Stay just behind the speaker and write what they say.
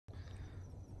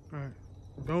Alright,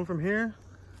 going from here.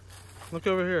 Look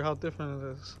over here how different it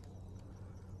is.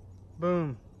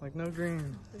 Boom, like no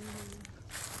green.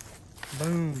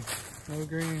 Boom, no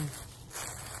green.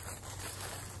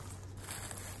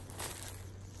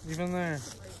 Even there,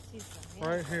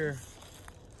 right here.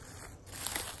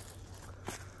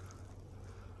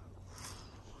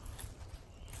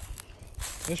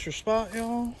 This your spot,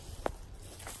 y'all?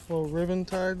 Little ribbon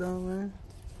tied down there.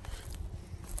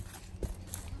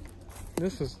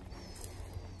 This is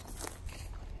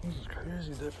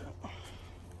crazy different.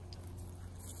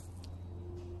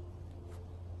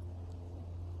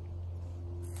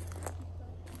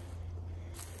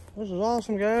 This is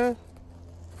awesome, guys.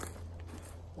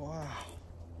 Wow.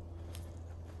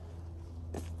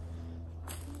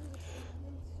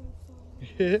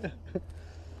 Yeah.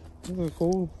 This is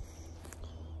cool.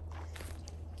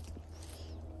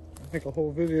 I think a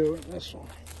whole video in this one.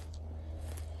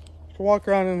 You can walk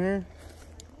around in here.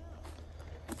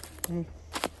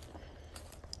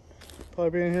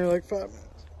 Probably be in here like 5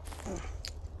 minutes.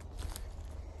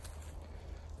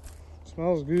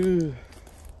 Smells good.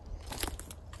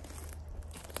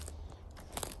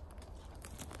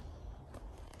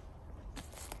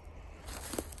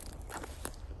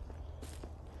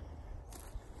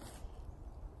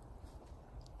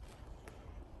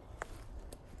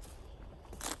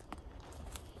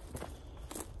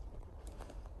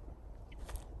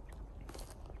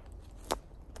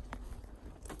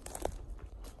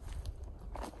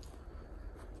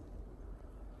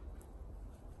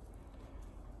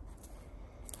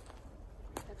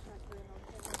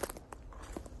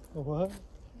 A what?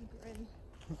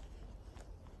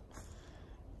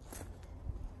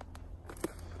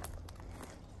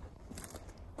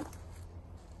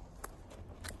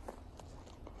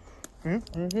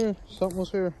 Right here. Something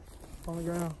was here on the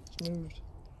ground. It's moved.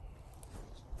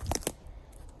 I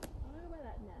wonder where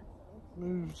that nest is.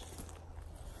 Moved.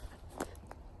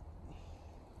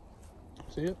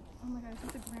 See it? Oh my god, I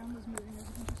think the ground was moving. There's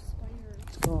a bunch of spiders.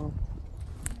 It's gone.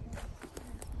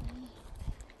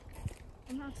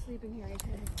 I'm not sleeping here. I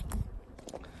can't.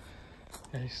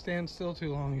 Yeah, you stand still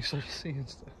too long, you start seeing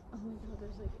stuff. Oh my god,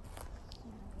 there's like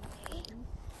so many.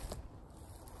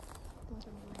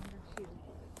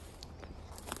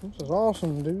 This is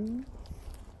awesome, dude.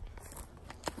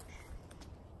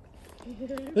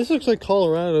 This looks like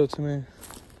Colorado to me.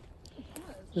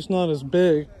 Just not as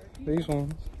big, these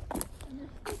ones.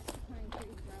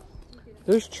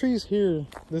 There's trees here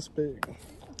this big.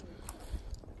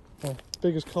 Well,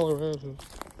 big as Colorado.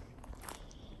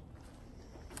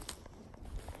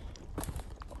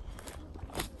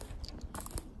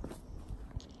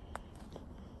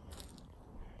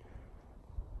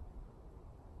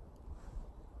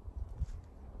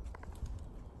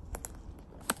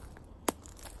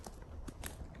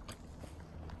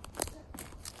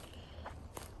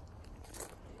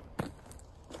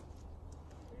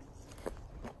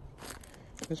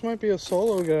 This might be a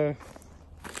solo guy.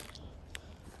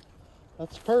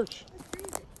 That's Perch.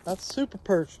 That's super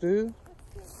Perch, dude.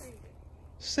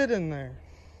 Sit in there.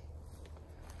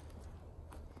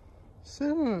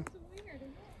 Sit in it.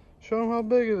 Show him how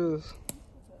big it is.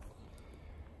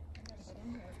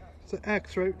 It's an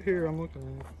X right here I'm looking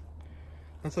at.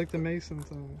 That's like the Mason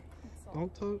thing.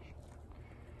 Don't touch.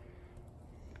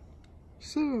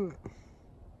 Sit in it.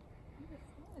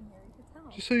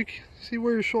 Just so you can see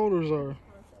where your shoulders are.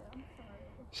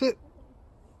 Sit.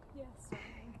 Yes.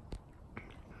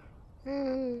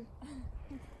 Hey.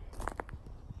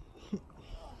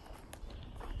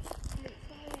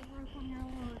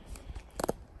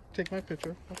 Take my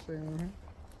picture. I'll stay in here.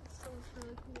 So it's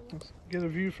really cool. Let's get a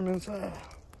view from inside.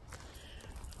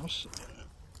 I'll see.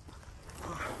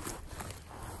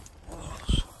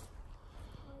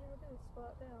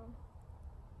 Spot down.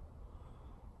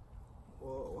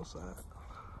 Whoa, what's that?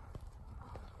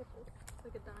 It's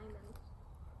like a diamond.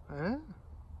 Eh?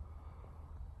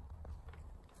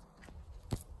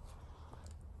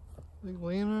 Big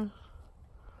lemur.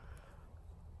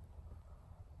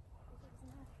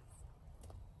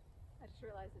 I just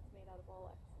realized it's made out of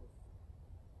all X's.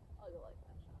 I'll go like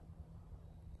that shot.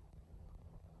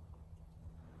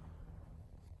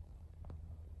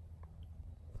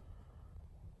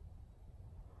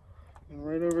 And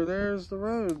right over there is the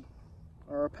road.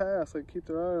 Or a path. Like, keep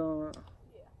their eye on it.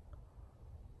 Yeah.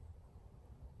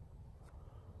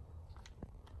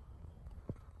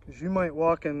 Because you might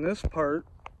walk in this part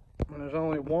and there's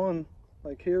only one,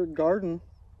 like here, garden.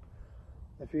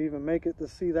 If you even make it to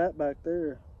see that back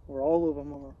there, where all of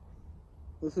them are.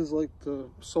 This is like the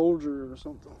soldier or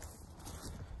something.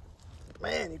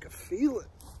 Man, you can feel it.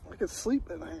 I could sleep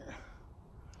in there.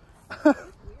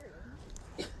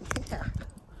 Weird.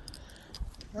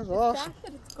 That's the awesome. fact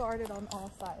that it's guarded on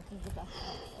all sides is the best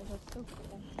part. That's so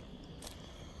cool.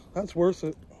 That's worth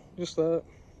it. Just that.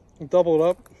 Double it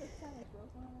up.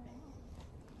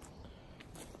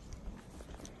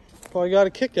 Probably got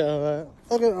a kick out of that.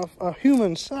 Look at a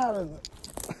human side of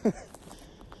it.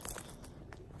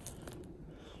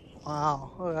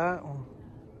 Wow, look at that one.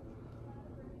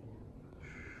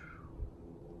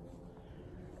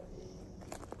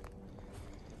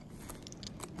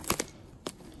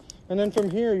 And then from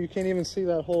here, you can't even see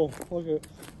that hole. Look at it.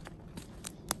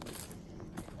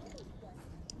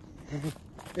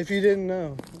 If you didn't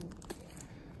know.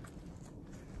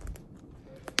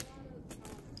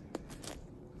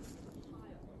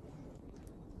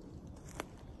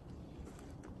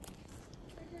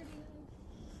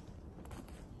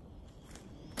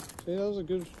 See, that was a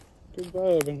good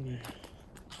vibe in there.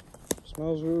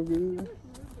 Smells real good.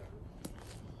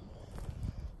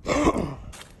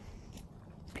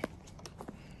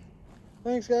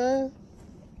 Thanks, guys.